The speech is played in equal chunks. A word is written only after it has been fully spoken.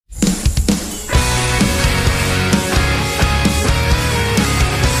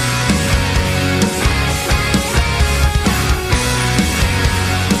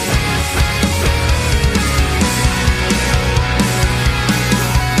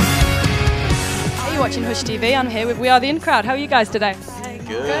watching Hush TV. I'm here with We Are the In Crowd. How are you guys today?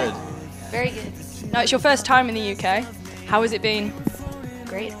 Good. Very good. Now, it's your first time in the UK. How has it been?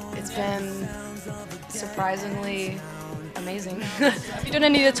 Great. It's been surprisingly amazing. Have you done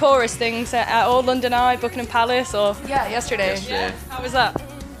any of the tourist things at all? London Eye, Buckingham Palace, or? Yeah, yesterday. Yeah. How was that?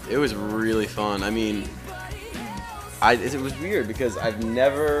 It was really fun. I mean, it was weird because I've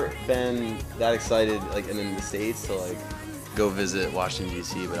never been that excited like in the States to like go visit Washington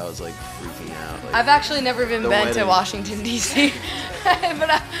D.C. But I was like freaking out. Like, I've actually never been The to wedding. Washington D.C.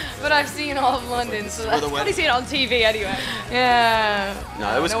 but I've seen all of London, so that's I've only seen it on TV anyway. yeah.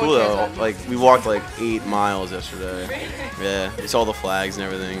 No, it was No cool one cares though. about Like we walked like 8 miles yesterday. Yeah, we saw the flags and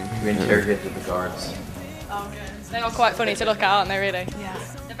everything. We interrogated the guards. Oh, good. They are quite funny to look at, aren't they? Really? Yeah.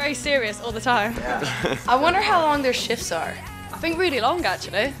 They're very serious all the time. I wonder how long their shifts are. I think really long,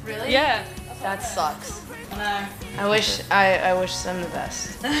 actually. Really? Yeah. That sucks. I know. I wish them the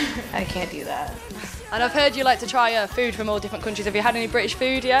best. I can't do that. And I've heard you like to try food from all different countries. Have you had any British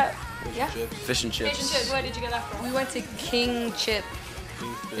food yet? Yeah. Fish and Fish and chips chips. Where did you get that from? We went to King Chip,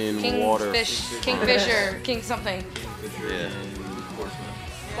 in water. Kingfisher, King something. Yeah.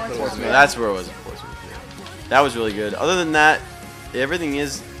 That's where it was. Of course. That was really good. Other than that, everything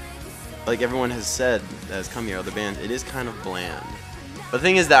is like everyone has said that has come here. Other bands, it is kind of bland. But the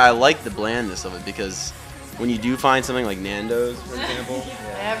thing is that I like the blandness of it because when you do find something like Nando's, for example,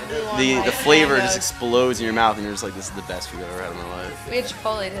 Everyone the likes flavor Nando's. just explodes in your mouth and you're just like, this is the best food I've ever had in my life. We had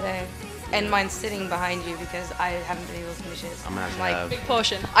Chipotle today, and mine's sitting behind you because I haven't been able to finish it. I'm gonna have to like, have. Big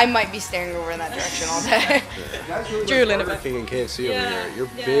portion. I might be staring over in that direction all day. Drooling a Burger bit. King and KFC over Yeah. here. You're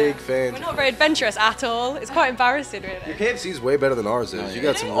Yeah. big fans. We're not very adventurous at all. It's quite embarrassing, really. Your KFC is way better than ours is. You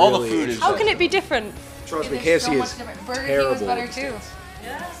got some All the really food is- How can it be different? Trust me, There's so KFC much is different. Burger King terrible. was better too.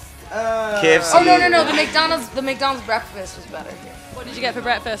 KFC. Oh no, the McDonald's breakfast was better. What did you get for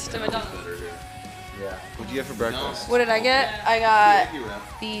breakfast at McDonald's? What'd you get for breakfast? What did I get? I got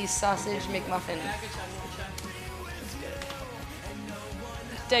the sausage McMuffin.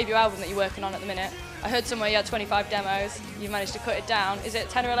 Debut album that you're working on at the minute. I heard somewhere you had 25 demos. You've managed to cut it down. Is it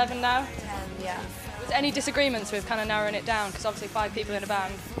 10 or 11 now? Yeah. Was there any disagreements with kind of narrowing it down? Because obviously 5 people in a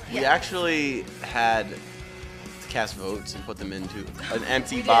band. We actually had to cast votes and put them into an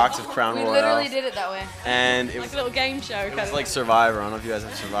empty box of Crown We Royale. literally did it that way. And it Like was, a little game show. it was like Survivor. I don't know if you guys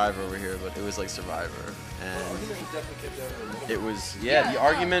have Survivor over here, but it was like Survivor. And it was, yeah, the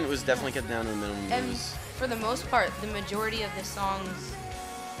argument was definitely kept down to a minimum. It And was, for the most part, the majority of the songs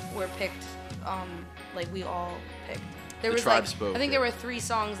were picked, like we all picked. There The was tribe like, spoke, I think yeah. there were 3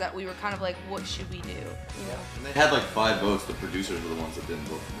 songs that we were kind of like, what should we do? You know? And they had like 5 votes. The producers were the ones that didn't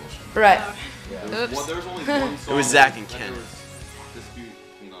vote for motion. Right. There Oops. was only one song. was Zach and that Ken. There was dispute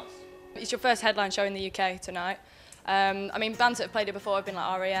between us. It's your first headline show in the UK tonight. I mean, bands that have played it before have been like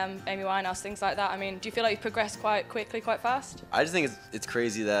R.E.M., Amy Winehouse, things like that. I mean, do you feel like you've progressed quite quickly, quite fast? I just think it's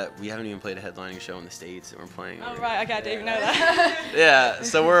crazy that we haven't even played a headlining show in the States and we're playing. Oh, over right, okay, I didn't even know that. here. Yeah,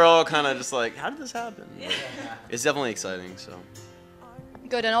 so we're all kind of just like, how did this happen? But it's definitely exciting, so.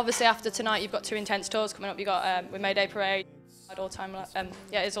 Good, and obviously after tonight you've got 2 intense tours coming up. You've got with Mayday Parade, All Time Low.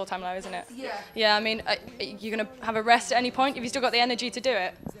 Yeah, it's All Time Low, isn't it? Yeah. Yeah, I mean, you're going to have a rest at any point? Have you still got the energy to do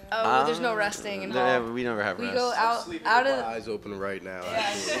it? Oh, there's no resting Yeah, involved. we never have We rest. go out Sleep out with my of eyes open right now.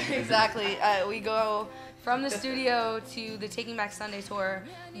 exactly. We go from the studio to the Taking Back Sunday tour,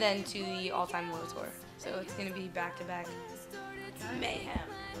 then to the All Time Low tour. So it's gonna be back to back mayhem.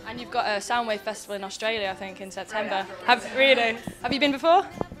 And you've got a Soundwave Festival in Australia, I think, in September. Have you been before?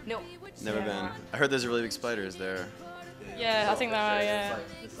 No. Never been. I heard there's really big spiders there. Yeah, I think there are, yeah.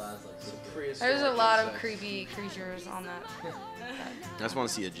 There's a lot of creepy creatures on that. I just want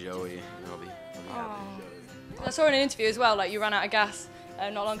to see a Joey. I'll be happy. I saw in an interview as well, like you ran out of gas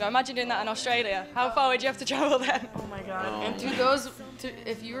not long ago. Imagine doing that in Australia. How far would you have to travel then? Oh my god. Oh. And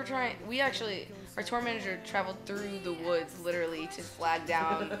if you were trying, our tour manager traveled through the woods literally to flag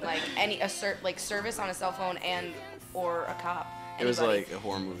down like service on a cell phone or a cop. It was Anybody. like a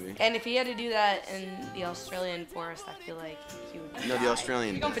horror movie. And if he had to do that in the Australian forest, I feel like he would No, die. the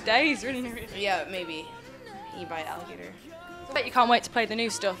Australian. You're gone for days, really. Yeah, maybe. Eat by alligator. I bet you can't wait to play the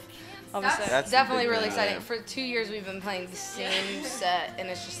new stuff, obviously. That's the Definitely big really one, exciting. yeah. For 2 years we've been playing the same set, and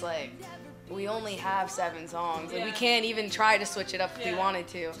it's just like, we only have 7 songs. Like, we can't even try to switch it up if we wanted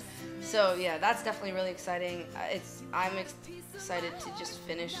to. So yeah, that's definitely really exciting. I'm excited to just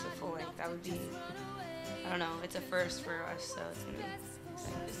finish the full length. That would be, I don't know, it's a first for us, so it's gonna be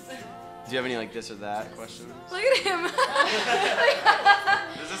exciting. Do you have any like this or that questions? Look at him.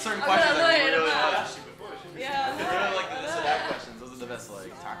 There's a certain I'm question gonna that you look really at like. Yeah. Really like the this or that questions. Those are the best,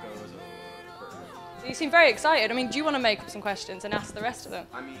 like tacos or burgers. You seem very excited. I mean, do you want to make up some questions and ask the rest of them?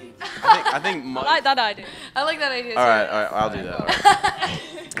 I mean, I think I like that idea. I like that idea. all right, I'll do that. All right.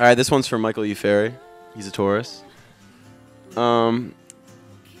 All right, this one's for Michael U. Ferry. He's a Taurus. This or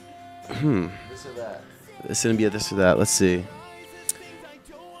that. It's gonna be a this or that. Let's see.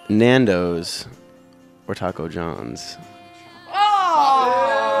 Nando's or Taco John's?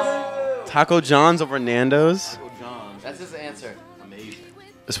 Oh! Taco John's over Nando's? Taco John's. That's his answer. Amazing.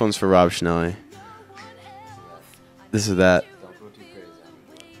 This one's for Rob Schnelly. This or that. Don't go too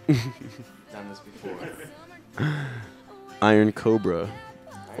crazy. I've done this before. Iron Cobra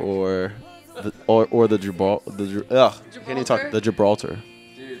or the Gibraltar. Can't even talk. The Gibraltar.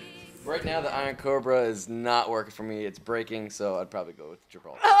 Dude, right now the Iron Cobra is not working for me. It's breaking, so I'd probably go with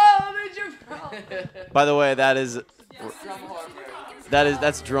Gibraltar. Oh, the Gibraltar. By the way,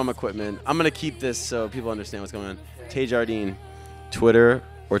 that's drum equipment. I'm gonna keep this so people understand what's going on. Tay Jardine, Twitter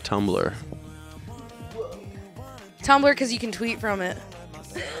or Tumblr? Tumblr, because you can tweet from it.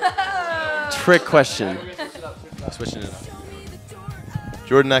 Trick question. Switching it up.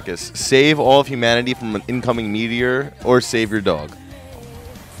 Jordan Eckes, save all of humanity from an incoming meteor or save your dog?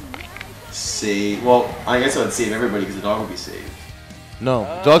 Save. Well, I guess I would save everybody because the dog would be saved. No,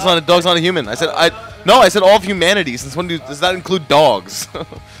 dog's not a human. I said all of humanity. Since when does that include dogs?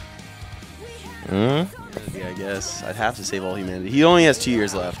 Yeah, I guess I'd have to save all humanity. He only has 2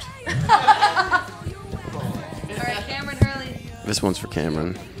 years left. All right, Cameron Hurley. This one's for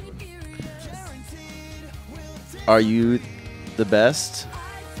Cameron. Are you the best,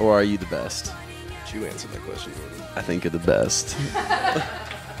 or are you the best? You answered that question, Jordan. I think you're the best.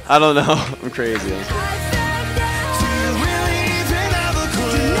 I don't know. I'm crazy. Not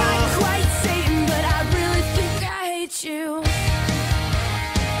quite Satan, but I really think I hate you.